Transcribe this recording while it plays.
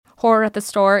Horror at the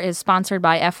Store is sponsored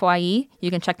by FYE. You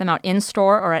can check them out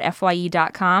in-store or at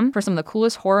fye.com for some of the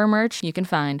coolest horror merch you can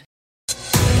find.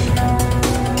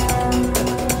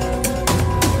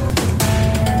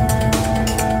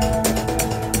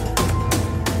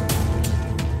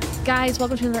 Guys,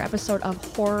 welcome to another episode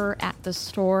of Horror at the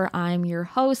Store. I'm your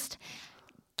host,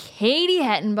 Katie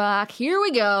Hettenbach. Here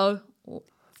we go.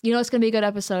 You know it's going to be a good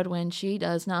episode when she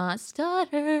does not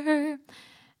stutter.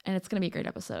 And it's going to be a great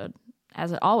episode,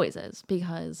 as it always is,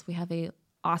 because we have a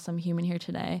awesome human here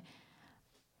today.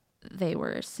 They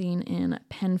were seen in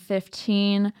Pen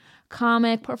 15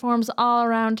 comic, performs all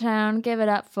around town. Give it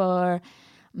up for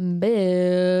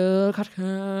Bill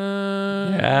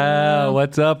Kottkamp. Yeah,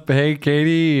 what's up? Hey,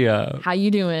 Katie. How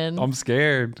you doing? I'm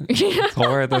scared. It's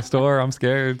Horror at the Store. I'm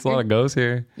scared. It's a lot of ghosts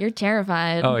here. You're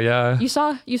terrified. Oh, yeah. You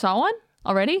saw one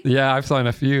already? Yeah, I've seen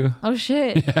a few. Oh,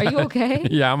 shit. Yeah. Are you okay?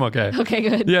 Yeah, I'm okay. Okay,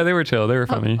 good. Yeah, they were chill. They were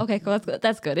funny. Okay, cool.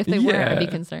 That's good. If they weren't, I'd be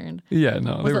concerned. Yeah,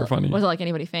 no, they were funny. Was it like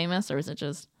anybody famous, or was it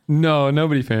just... No,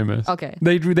 nobody famous. Okay.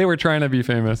 They were trying to be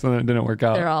famous, and it didn't work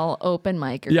out. They're all open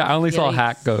micers. Yeah, I only saw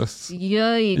hack ghosts.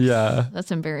 Yikes. Yeah.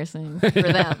 That's embarrassing for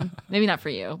them. Maybe not for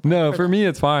you. No, for me,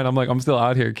 it's fine. I'm still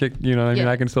out here. You know what I mean?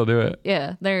 I can still do it.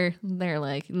 Yeah, they're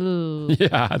like, ooh.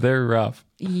 Yeah, they're rough.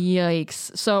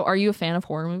 Yikes. So are you a fan of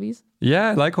horror movies? Yeah,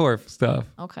 I like horror stuff.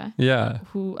 Okay. Yeah.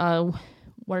 What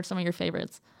are some of your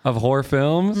favorites? Of horror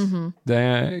films?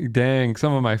 Mm-hmm. Dang,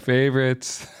 some of my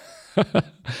favorites.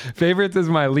 Favorites is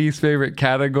my least favorite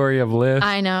category of list.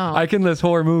 I know. I can list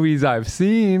horror movies I've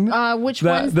seen. Which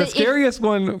one's the scariest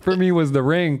one for me was The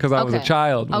Ring, because I was a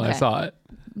child when I saw it.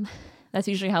 That's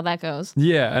usually how that goes.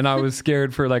 Yeah, and I was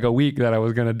scared for like a week that I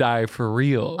was going to die for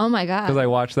real. Oh my God. Because I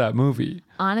watched that movie.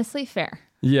 Honestly, fair.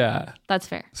 Yeah. That's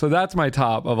fair. So that's my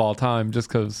top of all time, just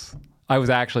because I was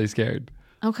actually scared.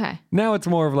 Okay. Now it's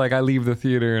more of like I leave the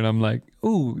theater and I'm like,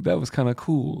 ooh, that was kind of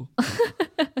cool.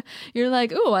 You're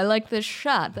like, ooh, I like this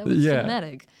shot. That was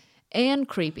cinematic and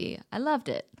creepy. I loved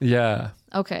it. Yeah.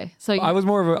 Okay. So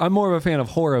I'm more of a fan of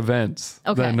horror events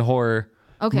than horror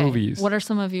movies. What are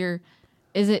some of your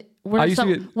what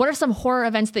are some horror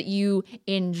events that you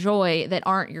enjoy that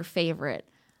aren't your favorite?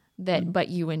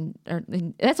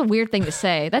 That's a weird thing to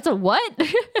say. That's a what?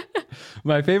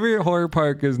 My favorite horror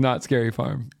park is Not Scary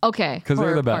Farm. Okay. Because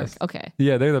they're the best. Okay.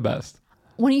 Yeah, they're the best.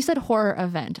 When you said horror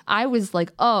event, I was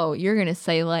like, oh, you're going to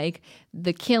say like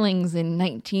the killings in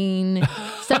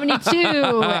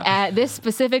 1972 at this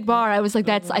specific bar. I was like,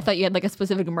 I thought you had like a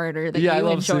specific murder that you enjoyed. I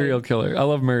love serial killer. I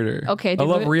love murder. Okay. I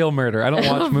love real murder. I don't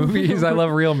watch movies. I love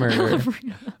real murder.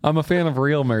 I'm a fan of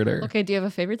real murder. Okay. Do you have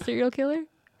a favorite serial killer?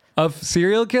 Of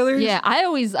serial killers? Yeah,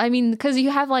 because you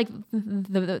have like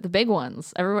the big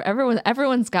ones.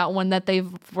 Everyone's got one that they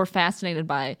were fascinated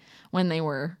by when they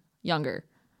were younger.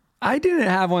 I didn't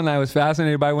have one that I was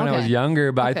fascinated by when I was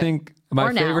younger, but I think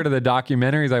my favorite of the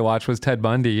documentaries I watched was Ted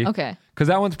Bundy. Okay. Because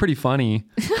that one's pretty funny.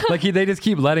 Like they just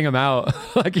keep letting him out.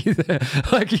 He just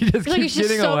keeps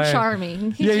getting away. So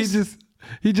charming. He's just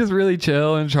really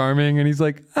chill and charming, and he's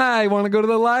like, I want to go to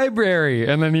the library,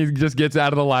 and then he just gets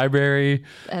out of the library,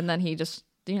 and then he just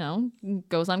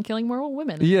goes on killing more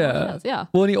women. Yeah.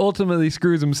 Well, and he ultimately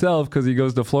screws himself because he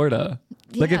goes to Florida.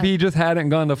 Yeah. Like if he just hadn't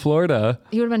gone to Florida,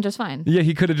 he would have been just fine. Yeah,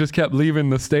 he could have just kept leaving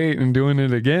the state and doing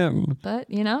it again. But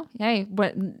hey,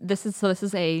 but this is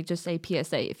just a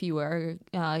PSA. If you are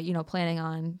planning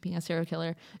on being a serial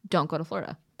killer, don't go to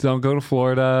Florida. Don't go to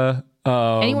Florida.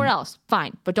 Anywhere else,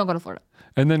 fine, but don't go to Florida.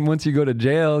 And then once you go to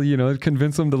jail,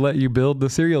 convince them to let you build the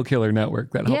serial killer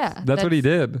network. That helps. Yeah, that's what he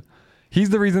did. He's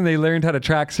the reason they learned how to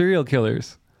track serial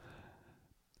killers.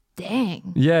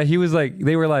 Dang. Yeah,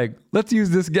 they were like, let's use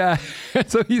this guy.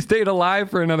 So he stayed alive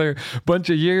for another bunch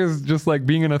of years, just like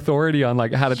being an authority on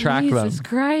like how to track them. Jesus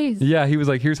Christ. Yeah, he was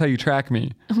like, here's how you track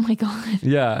me. Oh my God.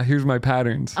 Yeah, here's my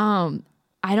patterns. I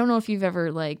don't know if you've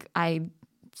ever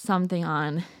something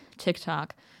on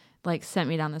TikTok sent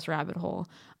me down this rabbit hole.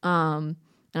 And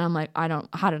I'm like,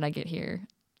 how did I get here?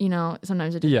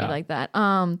 Sometimes it just be like that.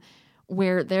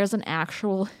 Where there's an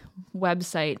actual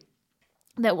website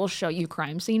that will show you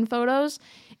crime scene photos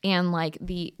and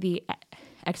the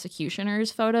executioner's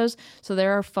photos. So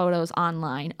there are photos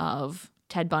online of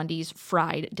Ted Bundy's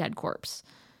fried dead corpse.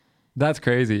 That's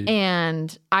crazy.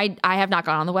 And I have not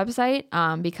gone on the website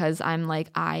because I'm like,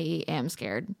 I am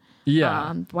scared.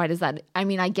 Yeah. Why does that? I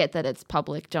mean, I get that it's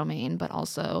public domain, but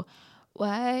also,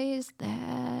 why is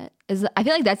that? I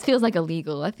feel like that feels like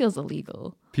illegal. That feels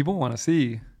illegal. People want to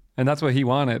see. And that's what he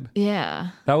wanted. Yeah.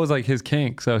 That was like his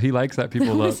kink. So he likes that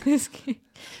people look. His kink.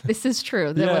 This is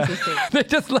true. That was his take. They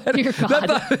just let him,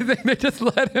 they just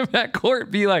let him at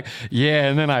court be like, yeah,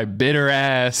 and then I bit her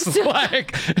ass.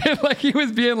 like he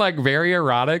was being like very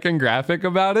erotic and graphic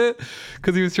about it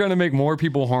because he was trying to make more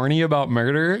people horny about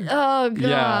murder. Oh God.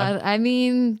 Yeah. I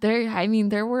mean,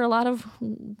 there were a lot of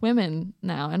women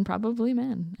now and probably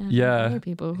men. And other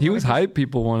people. He was hype.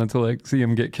 People wanted to like see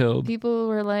him get killed. People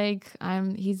were like,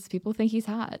 people think he's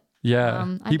hot.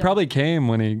 Yeah. He probably came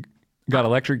when he got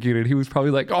electrocuted. He was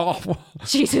probably like, oh,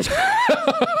 Jesus.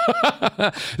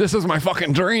 This is my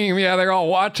fucking dream. Yeah, they're all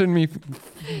watching me.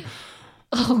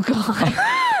 Oh,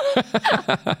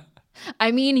 God.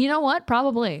 I mean, you know what?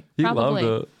 Probably. He loved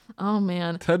it. Oh,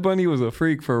 man. Ted Bundy was a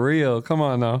freak for real. Come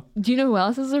on now. Do you know who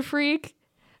else is a freak?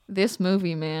 This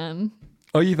movie, man.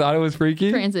 Oh, you thought it was freaky?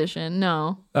 Transition.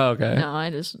 No. Oh, okay. No,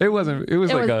 I just... It wasn't...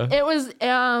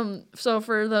 So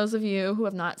for those of you who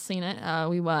have not seen it,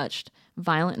 we watched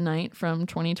Violent Night from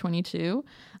 2022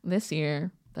 this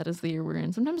year. That is the year we're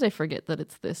in. Sometimes I forget that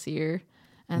it's this year.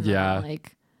 And then I'm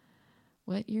like,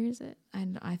 what year is it?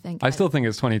 I still think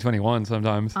it's 2021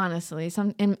 sometimes. Honestly,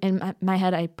 in my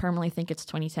head, I permanently think it's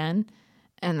 2010.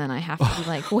 And then I have to be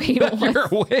like, wait, you're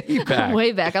way back.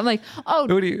 Way back. I'm like,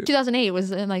 2008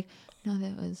 was like, no,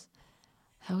 that was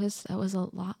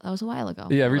a while ago.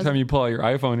 Yeah, every time you pull out your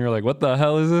iPhone, you're like, what the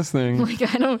hell is this thing? Like,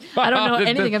 I don't know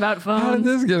anything about phones. How did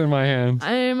this get in my hands?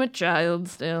 I am a child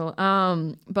still.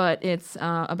 But it's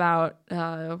about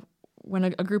when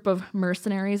a group of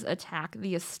mercenaries attack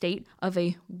the estate of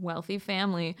a wealthy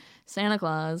family. Santa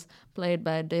Claus, played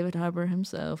by David Harbour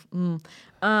himself.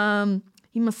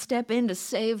 He must step in to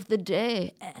save the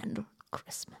day and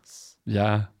Christmas.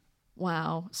 Yeah.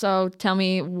 Wow. So tell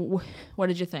me, what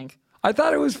did you think? I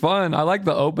thought it was fun. I liked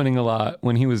the opening a lot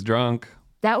when he was drunk.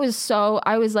 I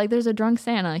was like, there's a drunk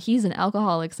Santa. He's an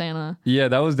alcoholic Santa. Yeah,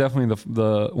 that was definitely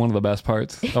the one of the best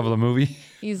parts of the movie.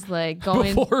 He's like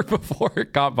going... Before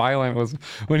it got violent was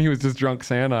when he was just drunk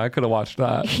Santa. I could have watched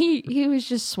that. He was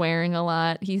just swearing a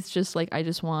lot. He's just like, I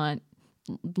just want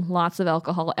lots of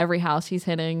alcohol. Every house he's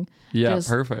hitting. Yeah,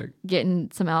 perfect.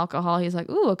 Getting some alcohol. He's like,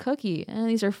 ooh, a cookie. And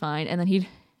these are fine. And then he'd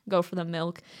go for the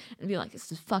milk and be like,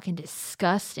 this is fucking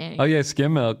disgusting. Oh yeah,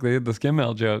 skim milk. They had the skim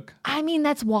milk joke. I mean,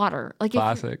 that's water. Like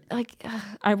classic. I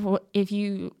don't know if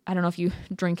you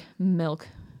drink milk,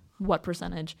 what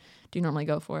percentage do you normally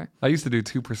go for? I used to do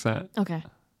 2%. Okay.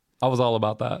 I was all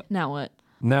about that. Now what?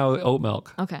 Now oat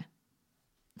milk. Okay.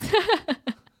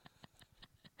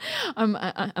 I'm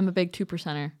a big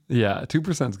 2%er. Yeah,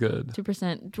 2%'s good.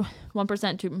 2%,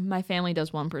 1%. My family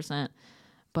does 1%,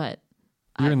 but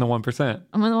you're in the 1%.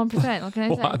 I'm in the 1%. What can I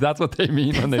say? Well, that's what they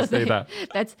mean when they say that.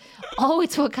 It's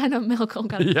what kind of milk.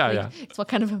 It's what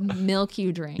kind of milk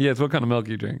you drink. Yeah, it's what kind of milk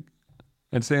you drink.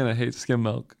 And Santa hates skim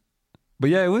milk. But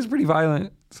yeah, it was pretty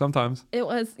violent sometimes. It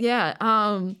was, yeah.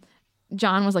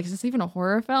 John was like, is this even a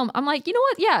horror film? I'm like, you know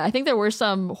what? Yeah, I think there were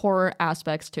some horror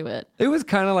aspects to it. It was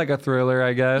kind of like a thriller,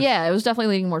 I guess. Yeah, it was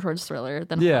definitely leaning more towards thriller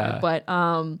than horror. But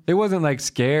it wasn't like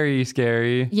scary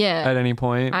at any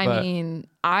point. I mean,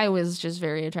 I was just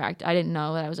very attracted. I didn't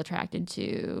know that I was attracted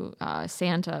to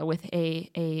Santa with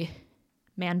a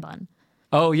man bun.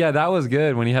 Oh, yeah, that was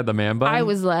good when he had the man bun. I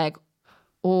was like,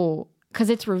 oh, because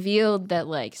it's revealed that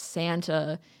like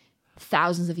Santa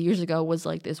thousands of years ago was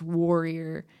like this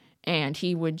warrior. And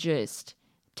he would just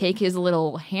take his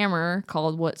little hammer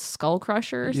called Skull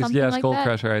Crusher or something like that. Yeah, Skull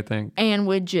Crusher, I think. And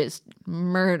would just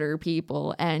murder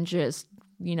people and just,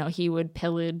 he would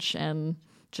pillage and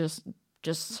just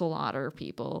slaughter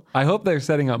people. I hope they're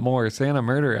setting up more Santa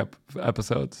murder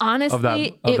episodes.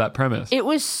 Honestly, of that premise. It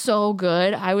was so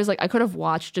good. I was like, I could have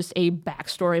watched just a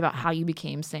backstory about how you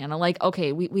became Santa. Like,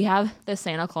 okay, we have the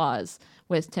Santa Claus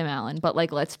with Tim Allen, but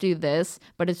like, let's do this,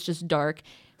 but it's just dark.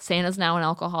 Santa's now an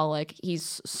alcoholic.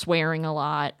 He's swearing a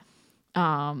lot.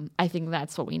 I think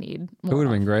that's what we need. It would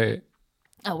have been great.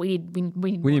 Oh, we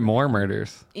need more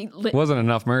murders. It wasn't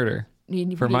enough murder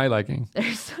for my liking.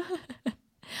 There's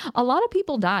a lot of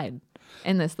people died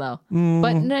in this though,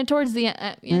 but towards the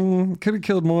end, could have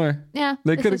killed more. Yeah,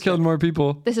 they could have killed more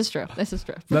people. This is true.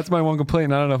 That's my one complaint.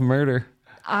 Not enough murder.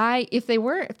 If they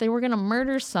were gonna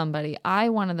murder somebody, I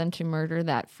wanted them to murder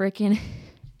that freaking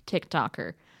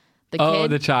TikToker. The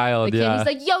kid, the child, yeah. He's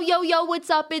like, yo, what's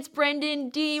up? It's Brendan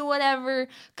D, whatever,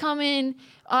 coming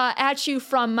at you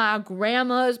from my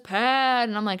grandma's pad.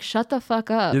 And I'm like, shut the fuck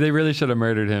up. Yeah, they really should have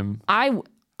murdered him.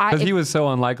 Because he was so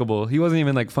unlikable. He wasn't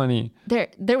even like funny.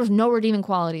 There was no redeeming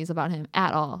qualities about him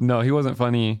at all. No, he wasn't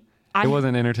funny. It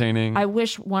wasn't entertaining. I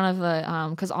wish one of the,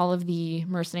 because all of the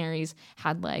mercenaries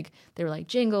had like, they were like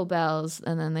jingle bells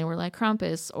and then they were like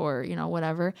Krampus or,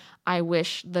 whatever. I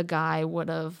wish the guy would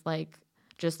have like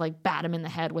just like bat him in the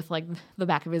head with like the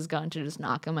back of his gun to just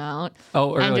knock him out.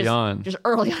 Oh, early on. Just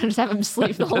early on, just have him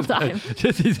sleep the whole time.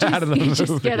 He's out of the movie.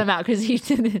 Just get him out because he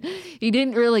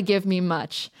didn't really give me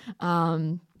much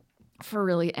for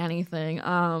really anything.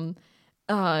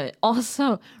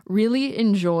 Also, really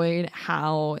enjoyed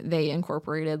how they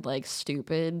incorporated like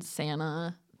stupid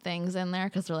Santa things in there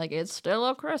because they're like, it's still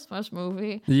a Christmas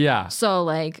movie. Yeah. So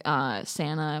like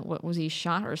Santa, what was he,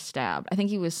 shot or stabbed? I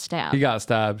think he was stabbed. He got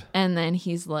stabbed. And then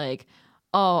he's like,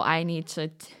 oh, I need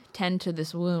to tend to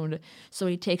this wound. So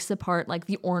he takes apart like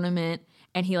the ornament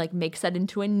and he like makes that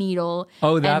into a needle.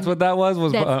 Oh, that's what that was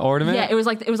an ornament? Yeah, it was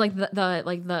like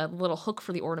the little hook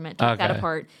for the ornament. Took that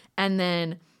apart and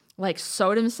then like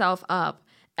sewed himself up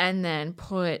and then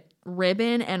put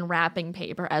ribbon and wrapping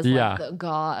paper as like the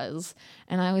gauze.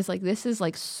 And I was like, this is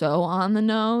like so on the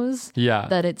nose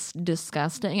that it's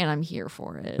disgusting and I'm here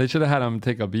for it. They should have had him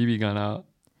take a BB gun out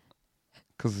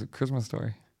because Christmas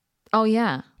Story. Oh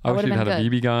yeah. I wish he'd had a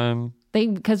BB gun.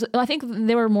 Because I think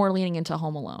they were more leaning into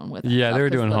Home Alone with it. Yeah, they were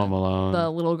doing Home Alone.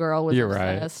 The little girl was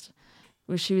obsessed.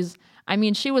 Right.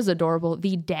 She was adorable.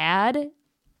 The dad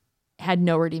had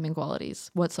no redeeming qualities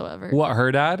whatsoever. What,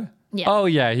 her dad? Yeah. Oh,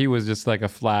 yeah. He was just like a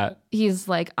flat. He's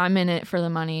like, I'm in it for the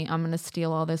money. I'm going to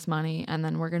steal all this money and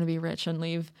then we're going to be rich and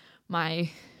leave my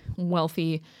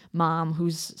wealthy mom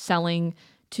who's selling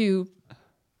to,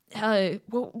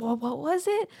 what was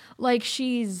it? Like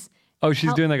she's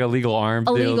doing like illegal arms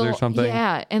deals or something.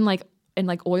 Yeah. And like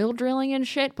oil drilling and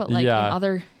shit, but like in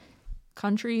other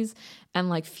countries and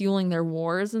like fueling their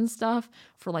wars and stuff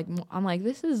for like, I'm like,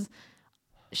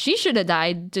 she should have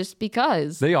died just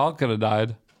because. They all could have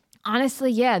died.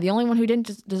 Honestly, yeah. The only one who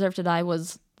didn't deserve to die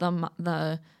was the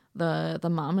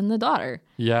mom and the daughter.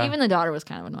 Yeah. Even the daughter was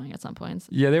kind of annoying at some points.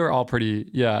 Yeah, they were all pretty.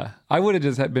 Yeah, I would have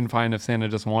just been fine if Santa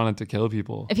just wanted to kill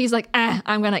people. If he's like,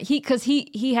 I'm gonna, because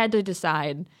he had to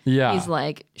decide. Yeah. He's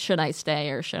like, should I stay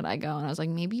or should I go? And I was like,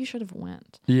 maybe you should have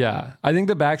went. Yeah, I think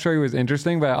the backstory was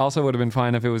interesting, but I also would have been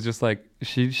fine if it was just like,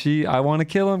 I want to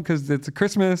kill him because it's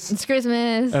Christmas. It's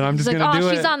Christmas, and I'm just gonna do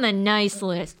it. She's on the nice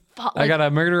list. Like, I gotta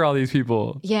murder all these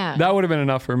people. Yeah, that would have been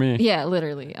enough for me. Yeah,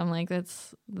 literally. I'm like, that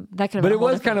could have. But it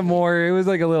was kind of more. It was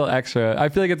like a little extra. I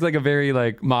feel like it's like a very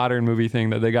like modern movie thing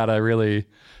that they gotta really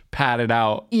pad it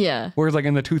out. Yeah. Whereas like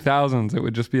in the 2000s, it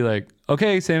would just be like,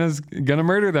 okay, Santa's gonna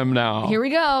murder them now. Here we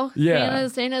go. Yeah.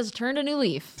 Santa's turned a new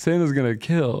leaf. Santa's gonna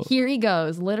kill. Here he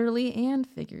goes, literally and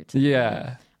figuratively.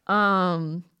 Yeah.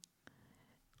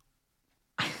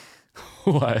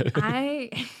 What?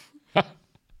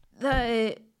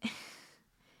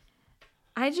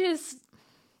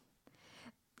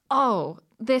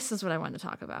 This is what I wanted to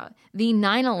talk about. The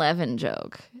 9/11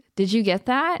 joke. Did you get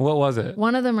that? What was it?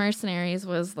 One of the mercenaries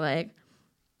was like,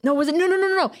 no, was it?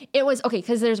 No. It was, okay,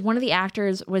 because there's one of the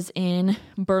actors was in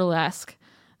Burlesque,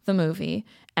 the movie,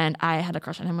 and I had a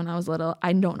crush on him when I was little.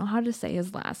 I don't know how to say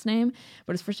his last name,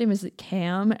 but his first name is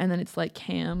Cam, and then it's like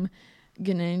Cam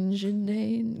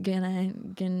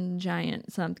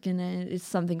Giant, something, it's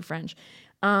something French.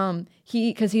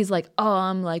 Because he's like, oh,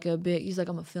 I'm like he's like,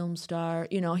 I'm a film star.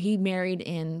 You know, he married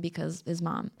in because his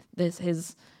mom,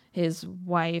 his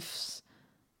wife's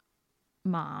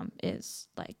mom is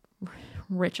like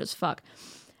rich as fuck.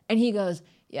 And he goes,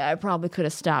 yeah, I probably could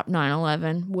have stopped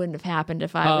 9/11. Wouldn't have happened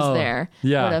if I was there.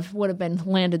 Yeah. Would have been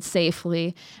landed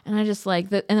safely. And I just like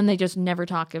that. And then they just never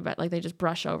talk about, like, they just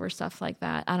brush over stuff like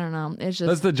that. I don't know. It's just.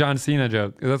 That's the John Cena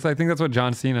joke. I think that's what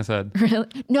John Cena said. Really?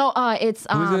 No, it's.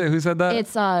 Who said that?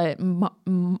 It's Mark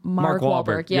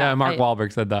Wahlberg. Yeah, Mark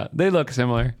Wahlberg said that. They look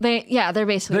similar. They're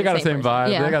basically. They got the same vibe.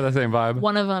 Yeah. They got the same vibe.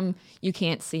 One of them you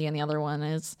can't see, and the other one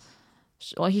is.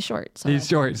 Well, he's short. So he's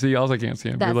short, so you also can't see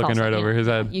him. You're looking right over his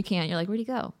head. You can't. You're like, where'd he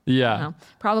go? Yeah. You know?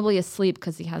 Probably asleep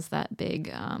because he has that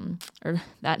big, or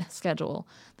that schedule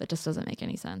that just doesn't make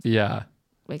any sense. Yeah.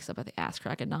 Wakes up at the ass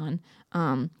crack of dawn.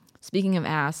 Speaking of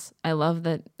ass, I love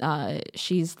that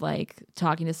she's like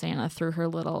talking to Santa through her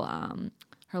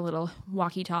little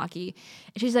walkie-talkie.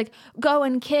 And she's like, go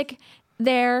and kick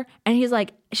there. And she's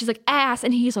like, ass.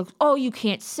 And he's like, oh, you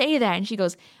can't say that. And she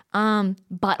goes,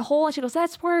 butthole. And she goes,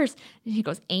 that's worse. And he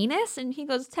goes, anus. And he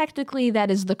goes, technically that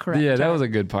is the correct that term. was a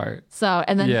good part. So,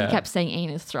 and then he kept saying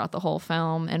anus throughout the whole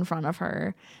film in front of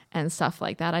her and stuff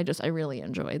like that. I really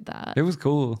enjoyed that. It was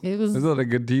cool. There's a lot of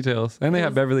good details. And they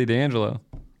have Beverly D'Angelo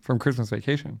from Christmas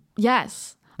Vacation.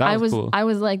 Yes. That was cool. I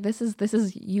was like, this is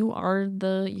you're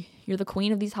the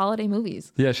queen of these holiday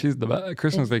movies. Yeah, she's the best.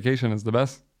 Christmas Vacation is the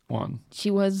best one.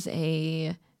 She was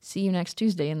a see you next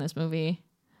Tuesday in this movie.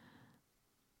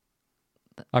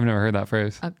 I've never heard that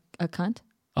phrase. A cunt?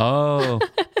 Oh.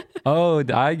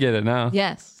 I get it now.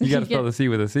 Yes. You got to spell the C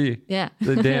with a C. Yeah.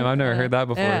 Damn, I've never heard that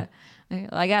before. Yeah.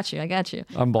 I got you.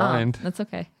 I'm blind. That's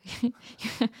okay.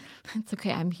 It's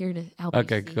okay. I'm here to help.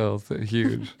 Okay, cool. So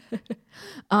huge.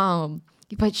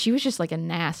 But she was just like a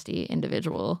nasty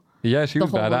individual. Yeah, she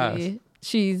was whole badass. movie.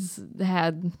 She's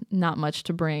had not much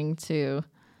to bring to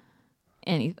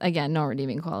again, no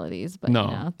redeeming qualities, but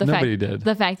no, nobody did.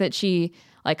 The fact that she,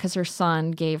 like, because her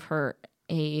son gave her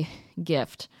a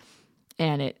gift,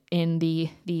 and it in the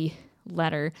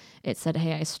letter it said,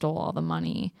 "Hey, I stole all the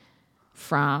money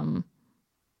from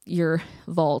your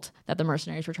vault that the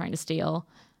mercenaries were trying to steal."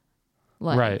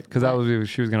 Like, right, because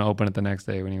she was going to open it the next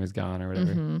day when he was gone or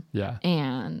whatever. Mm-hmm. Yeah,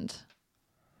 and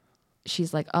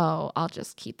she's like, "Oh, I'll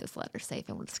just keep this letter safe,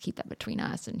 and we'll just keep that between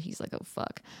us." And he's like, "Oh,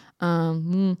 fuck,"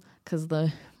 because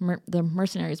the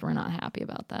mercenaries were not happy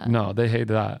about that. No, they hated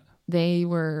that. They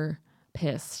were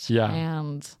pissed. Yeah,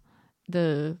 and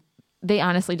they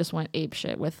honestly just went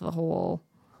apeshit with the whole,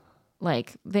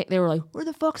 like, they were like, "Where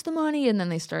the fuck's the money?" And then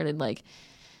they started like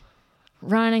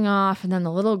running off, and then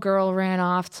the little girl ran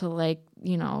off to, like,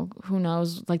 you know, who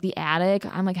knows, like the attic.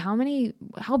 I'm like, how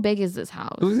big is this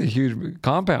house? It was a huge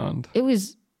compound. It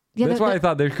was. Yeah, that's why I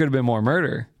thought there could have been more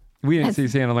murder. We didn't see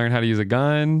Santa learn how to use a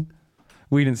gun.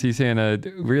 We didn't see Santa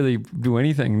really do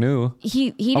anything new.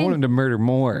 He I wanted to murder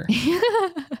more.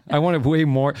 I wanted way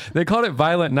more. They called it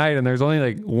Violent Night, and there's only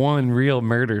like one real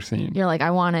murder scene. You're like, the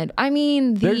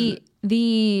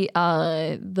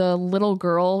little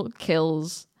girl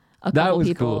kills a couple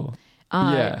people. Cool.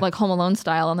 Yeah. Like Home Alone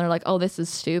style, and they're like, "Oh, this is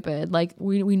stupid. Like,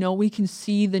 we know we can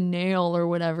see the nail or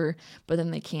whatever, but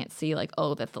then they can't see, like,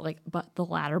 oh, that but the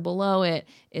ladder below it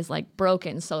is like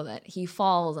broken, so that he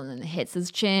falls and then hits his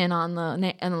chin on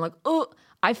and I'm like, oh,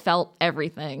 I felt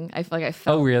everything. I feel like I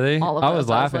felt. Oh, really? All of I was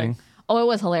laughing. Like, oh, it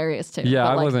was hilarious too. Yeah,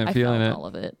 but, I wasn't feeling it. All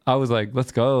of it. I was like,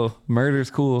 let's go. Murder's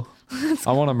cool.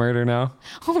 I want to murder now.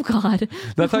 Oh God.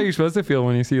 That's how you're supposed to feel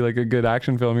when you see like a good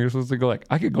action film. You're supposed to go like,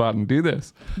 I could go out and do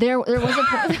this. There was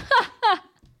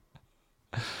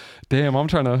a Damn, I'm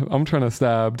trying to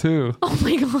stab too. Oh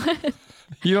my God.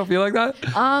 You don't feel like that?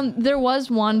 There was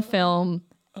one film,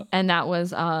 and that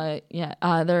was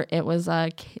it was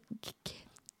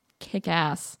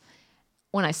Kick-Ass.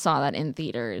 When I saw that in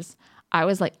theaters, I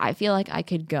was like, I feel like I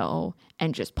could go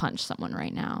and just punch someone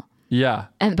right now. Yeah.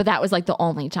 But that was like the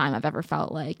only time I've ever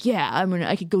felt like, yeah,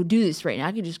 I could go do this right now.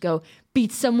 I could just go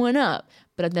beat someone up.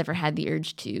 But I've never had the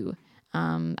urge to.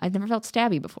 I've never felt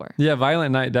stabby before. Yeah,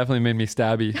 Violent Night definitely made me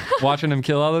stabby. Watching him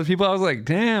kill all those people, I was like,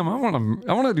 damn, I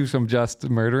want to do some just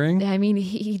murdering. I mean,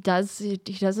 he does a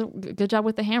good job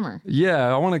with the hammer.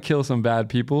 Yeah, I want to kill some bad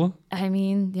people. I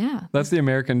mean, yeah. That's the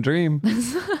American dream.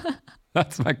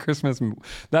 That's my Christmas wish.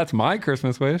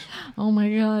 Oh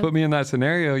my God. Put me in that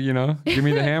scenario, you know. Give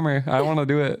me the hammer. I want to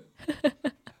do it.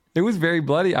 It was very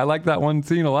bloody. I like that one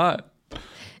scene a lot.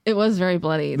 It was very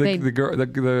bloody.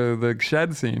 The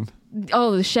shed scene.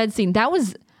 Oh, the shed scene. That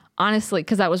was honestly,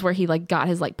 because that was where he like got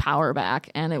his like power back,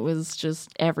 and it was just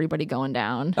everybody going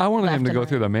down. I wanted him to go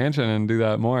through the mansion and do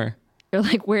that more. You're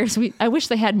like, I wish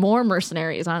they had more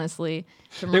mercenaries, honestly.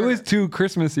 It was too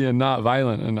Christmassy and not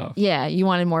violent enough. Yeah, you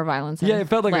wanted more violence. Yeah, it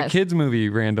felt like a kid's movie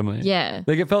randomly. Yeah.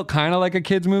 Like it felt kind of like a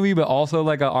kid's movie, but also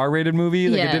like a R-rated movie.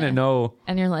 Like it didn't know.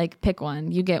 And you're like, pick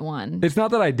one. You get one. It's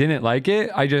not that I didn't like it.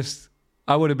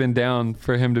 I would have been down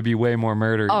for him to be way more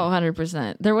murdered. Oh,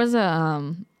 100%. There was a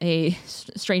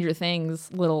Stranger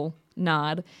Things little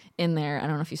nod in there. I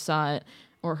don't know if you saw it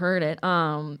or heard it.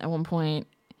 At one point,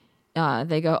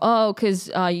 they go, "Oh, because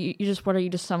you just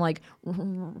some like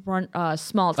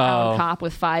small town cop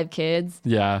with 5 kids?"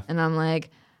 Yeah. And I'm like,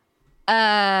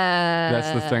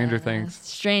 that's the Stranger Things.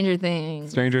 Stranger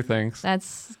Things.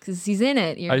 That's because he's in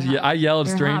it. I yelled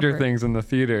Stranger Things in the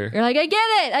theater. You're like, I get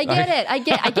it. I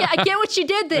get what you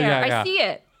did there. Yeah. I see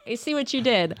it. I see what you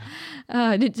did.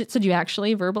 Did you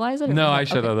actually verbalize it? No, I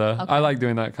should have though. Okay. I like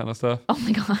doing that kind of stuff. Oh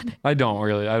my God. I don't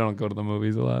really. I don't go to the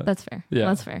movies a lot. That's fair. Yeah,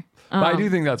 that's fair. But I do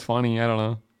think that's funny. I don't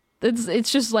know.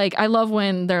 It's just like, I love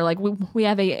when they're like, we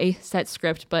have a set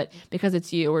script, but because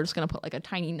it's you, we're just gonna put like a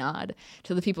tiny nod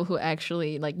to the people who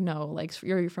actually like know, like,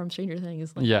 you're from Stranger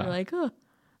Things. Like, yeah. We're like, oh,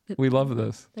 we love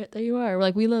this. There you are. We're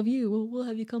like, we love you. We'll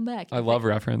have you come back. I love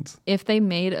reference. If they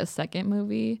made a second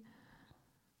movie,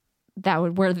 that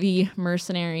would where the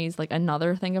mercenaries, like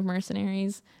another thing of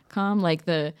mercenaries come, like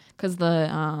because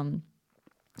the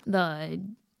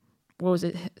what was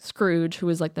it, Scrooge, who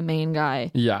was like the main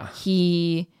guy. Yeah,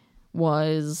 he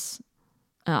was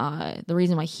the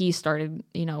reason why he started,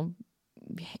 you know,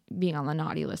 being on the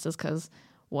naughty list is because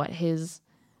what was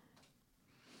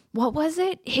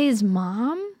it, his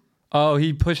mom? Oh,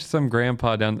 he pushed some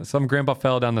grandpa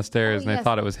fell down the stairs, and they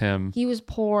thought it was him. He was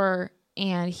poor,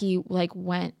 and he like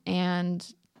went and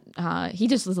he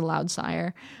just was a loud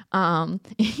sire.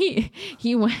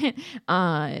 He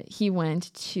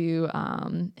went to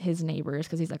his neighbors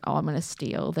because he's like, oh, I'm gonna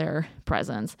steal their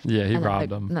presents. Yeah, he robbed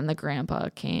them. And then the grandpa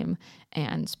came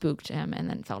and spooked him and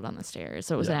then fell down the stairs.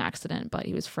 So it was an accident, but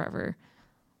he was forever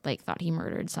like thought he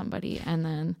murdered somebody, and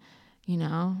then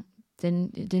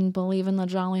didn't believe in the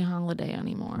jolly holiday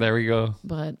anymore. There we go.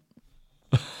 But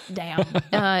damn.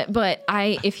 But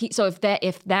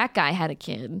if that guy had a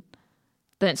kid,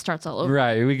 then it starts all over.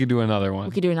 Right. We could do another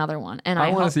one. And I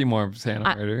want to see more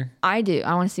Santa murder. I do.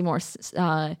 I want to see more.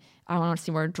 I want to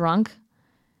see more drunk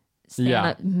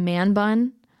Santa man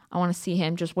bun. I want to see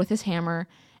him just with his hammer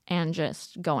and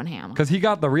just going ham. Because he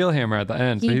got the real hammer at the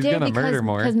end, so he's going to murder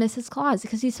more. Because Mrs. Claus,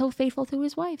 because he's so faithful to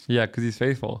his wife. Yeah, because he's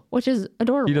faithful. Which is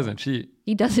adorable. He doesn't cheat.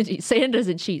 Santa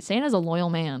doesn't cheat. Santa's a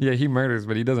loyal man. Yeah, he murders,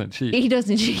 but he doesn't cheat. He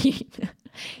doesn't cheat.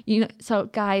 So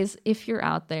guys, if you're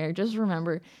out there, just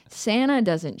remember, Santa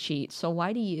doesn't cheat. So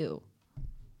why do you?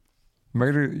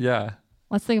 Murder, yeah.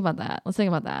 Let's think about that.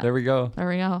 There we go.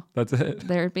 That's it.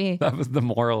 There it be. That was the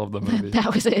moral of the movie.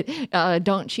 That was it.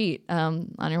 Don't cheat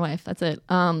on your wife. That's it.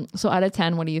 So out of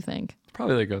 10, what do you think?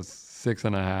 Probably like a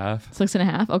 6.5.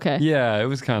 6.5? Okay. Yeah, it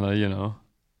was kind of,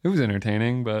 it was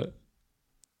entertaining, but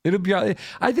it'll be, I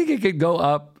think it could go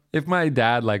up. If my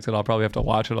dad likes it, I'll probably have to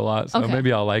watch it a lot. So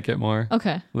maybe I'll like it more.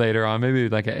 Okay. Later on, maybe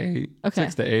like an 8. Okay.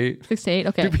 6 to 8. 6 to 8.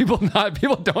 Okay. People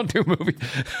don't do movies.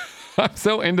 I'm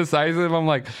so indecisive. I'm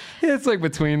like, it's like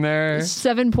between there.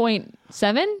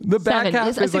 7.7? The back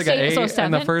half is like an 8, so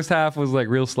and the first half was like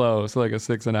real slow. So like a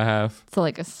 6.5. So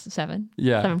like a 7?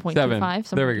 Yeah.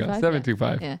 7.25? There we go.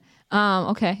 7.25. Yeah.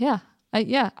 Okay. Yeah.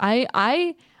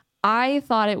 I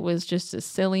thought it was just a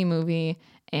silly movie,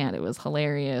 and it was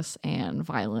hilarious and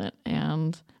violent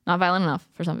and not violent enough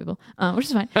for some people, which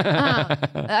is fine. I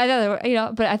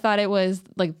thought, but I thought it was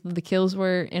like the kills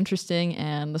were interesting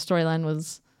and the storyline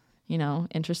was,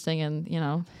 interesting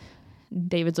and,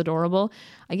 David's adorable.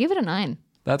 I give it a 9.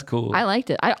 That's cool. I liked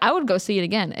it. I would go see it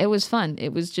again. It was fun.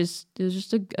 It was just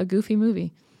a goofy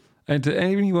movie. And to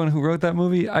anyone who wrote that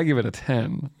movie, I give it a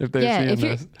 10 if they're seeing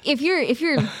this. If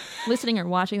you're listening or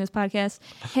watching this podcast,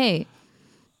 hey,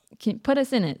 can put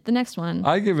us in it. The next one.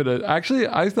 I give it actually,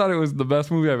 I thought it was the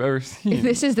best movie I've ever seen.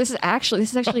 This is actually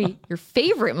your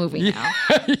favorite movie now.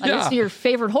 This is your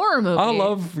favorite horror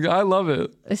movie. I love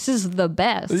it. This is the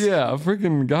best. Yeah,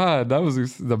 freaking God. That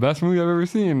was the best movie I've ever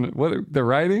seen. What, the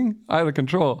writing? Out of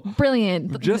control.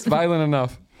 Brilliant. Just violent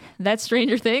enough. That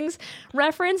Stranger Things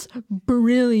reference,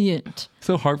 brilliant.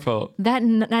 So heartfelt. That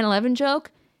 9/11 joke,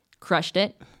 crushed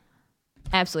it.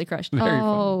 Absolutely crushed it. Very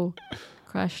fun.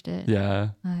 Crushed it.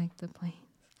 Yeah. Like the planes.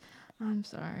 I'm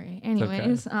sorry.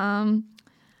 Anyways,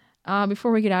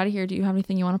 before we get out of here, do you have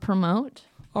anything you want to promote?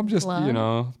 I'm just, I'm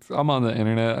on the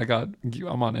internet.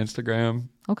 I'm on Instagram.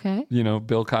 Okay.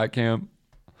 Bill Kottkamp.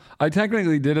 I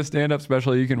technically did a stand-up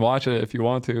special. You can watch it if you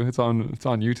want to. It's on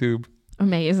YouTube.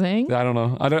 Amazing. I don't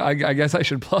know. I guess I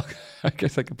should plug. I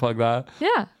guess I could plug that.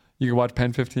 Yeah. You can watch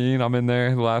Pen 15. I'm in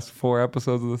there the last 4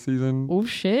 episodes of the season. Oh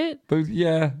shit. But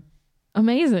yeah.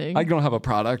 Amazing. I don't have a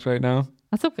product right now.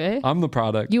 That's okay. I'm the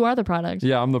product. You are the product.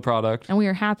 Yeah, I'm the product. And we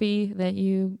are happy that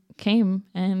you came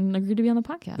and agreed to be on the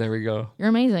podcast. There we go. You're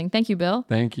amazing. Thank you, Bill.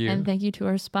 Thank you. And thank you to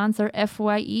our sponsor,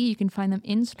 FYE. You can find them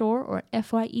in store or at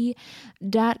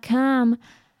FYE.com.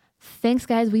 Thanks,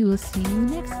 guys. We will see you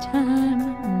next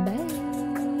time.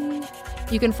 Bye.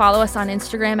 You can follow us on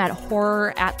Instagram at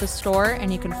Horror at the Store,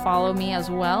 and you can follow me as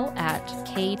well at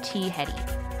KT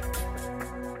Hetty.